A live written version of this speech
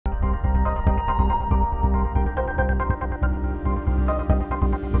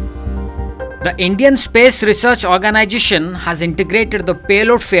The Indian Space Research Organization has integrated the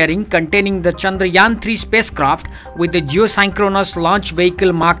payload fairing containing the Chandrayaan-3 spacecraft with the geosynchronous launch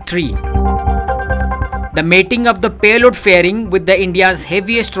vehicle Mark III. The mating of the payload fairing with the India's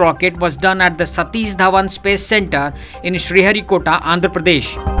heaviest rocket was done at the Satish Dhawan Space Center in Sriharikota, Andhra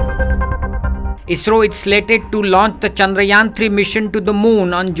Pradesh. ISRO is slated to launch the Chandrayaan-3 mission to the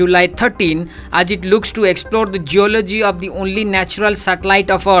moon on July 13 as it looks to explore the geology of the only natural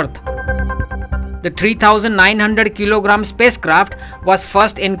satellite of Earth. The 3,900 kg spacecraft was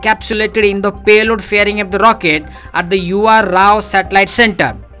first encapsulated in the payload fairing of the rocket at the U.R. Rao Satellite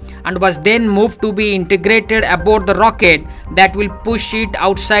Center and was then moved to be integrated aboard the rocket that will push it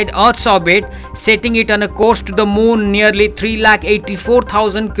outside Earth's orbit, setting it on a course to the moon nearly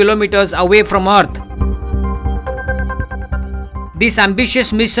 384,000 km away from Earth. This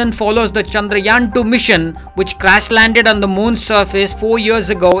ambitious mission follows the Chandrayaan-2 mission, which crash-landed on the moon's surface 4 years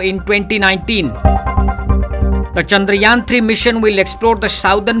ago in 2019. The Chandrayaan-3 mission will explore the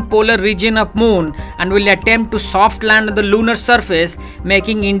southern polar region of moon and will attempt to soft land on the lunar surface,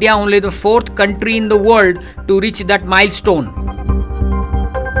 making India only the 4th country in the world to reach that milestone.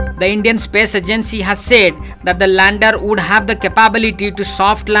 The Indian Space Agency has said that the lander would have the capability to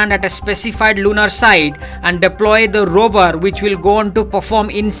soft land at a specified lunar site and deploy the rover, which will go on to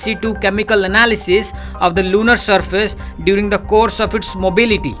perform in situ chemical analysis of the lunar surface during the course of its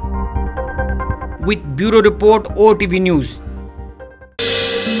mobility. With Bureau Report, OTV News.